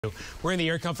We're in the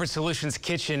Air Comfort Solutions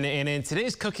kitchen, and in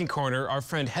today's cooking corner, our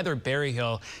friend Heather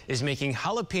Berryhill is making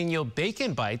jalapeno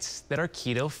bacon bites that are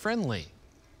keto-friendly.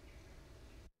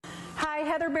 Hi,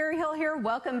 Heather Berryhill here.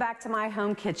 Welcome back to my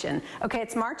home kitchen. Okay,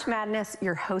 it's March Madness.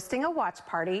 You're hosting a watch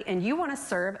party and you want to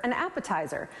serve an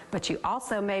appetizer, but you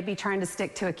also may be trying to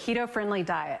stick to a keto-friendly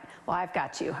diet. Well, I've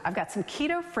got you. I've got some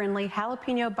keto-friendly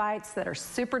jalapeno bites that are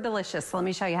super delicious. So let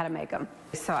me show you how to make them.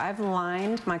 So I've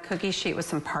lined my cookie sheet with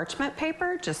some parchment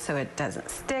paper just so it doesn't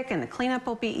stick and the cleanup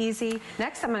will be easy.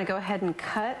 Next, I'm going to go ahead and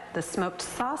cut the smoked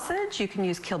sausage. You can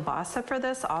use kielbasa for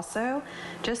this also,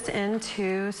 just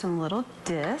into some little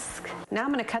discs. Now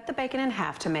I'm going to cut the bacon in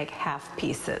half to make half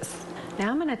pieces. Now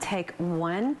I'm going to take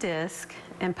one disc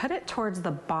and put it towards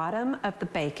the bottom of the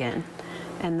bacon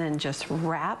and then just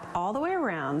wrap all the way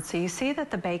around. So you see that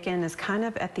the bacon is kind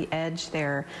of at the edge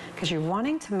there because you're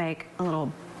wanting to make a little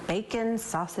bacon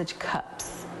sausage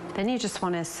cups. Then you just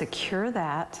want to secure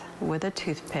that with a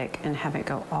toothpick and have it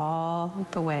go all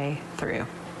the way through.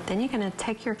 Then you're going to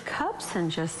take your cups and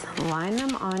just line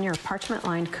them on your parchment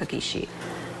lined cookie sheet.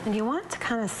 And you want to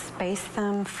kind of space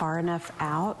them far enough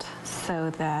out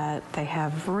so that they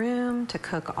have room to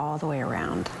cook all the way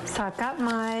around. So I've got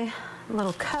my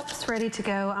little cups ready to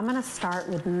go. I'm going to start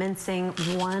with mincing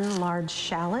one large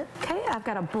shallot. Okay, I've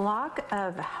got a block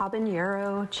of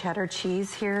habanero cheddar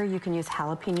cheese here. You can use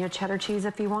jalapeno cheddar cheese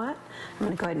if you want. I'm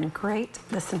going to go ahead and grate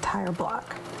this entire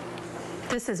block.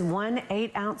 This is 1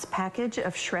 8-ounce package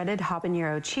of shredded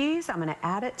habanero cheese. I'm going to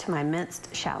add it to my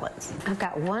minced shallots. I've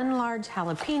got one large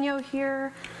jalapeno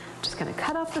here. I'm just going to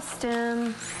cut off the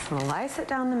stem, slice it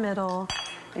down the middle,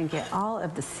 and get all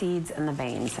of the seeds and the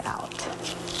veins out.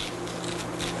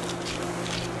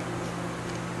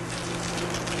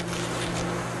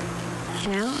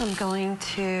 Now I'm going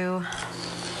to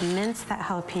mince that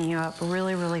jalapeno up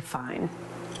really, really fine.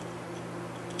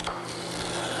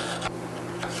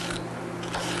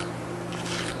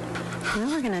 Now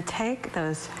we're going to take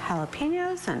those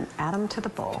jalapenos and add them to the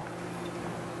bowl.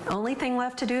 Only thing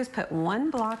left to do is put one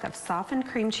block of softened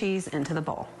cream cheese into the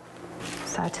bowl.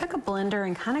 So I took a blender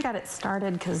and kind of got it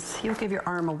started because you'll give your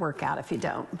arm a workout if you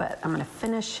don't, but I'm going to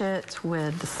finish it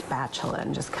with the spatula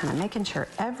and just kind of making sure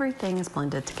everything is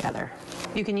blended together.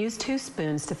 You can use 2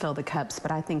 spoons to fill the cups,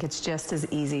 but I think it's just as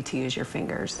easy to use your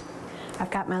fingers. I've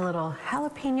got my little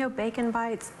jalapeno bacon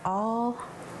bites all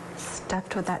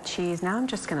stuffed with that cheese. Now I'm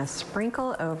just going to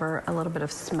sprinkle over a little bit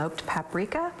of smoked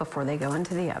paprika before they go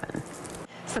into the oven.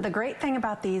 So the great thing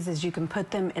about these is you can put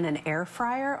them in an air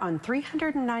fryer on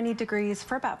 390 degrees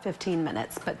for about 15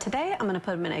 minutes. But today I'm going to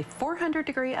put them in a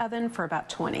 400-degree oven for about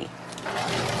 20.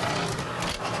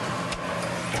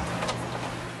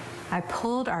 I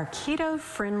pulled our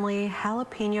keto-friendly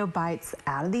jalapeno bites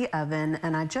out of the oven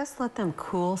and I just let them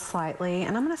cool slightly,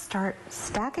 and I'm going to start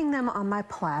stacking them on my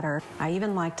platter. I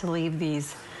even like to leave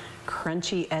these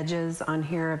crunchy edges on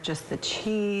here of just the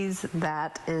cheese.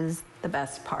 That is the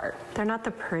best part. They're not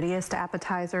the prettiest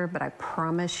appetizer, but I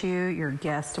promise you, your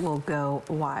guest will go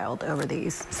wild over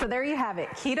these. So there you have it,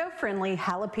 keto-friendly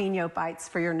jalapeno bites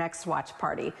for your next watch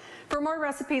party. For more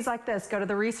recipes like this, go to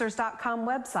the resource.com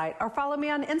website or follow me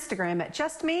on Instagram at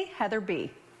justmeheatherb.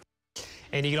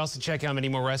 And you can also check out many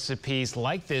more recipes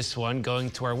like this one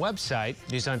going to our website,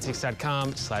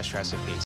 news6.com/recipes.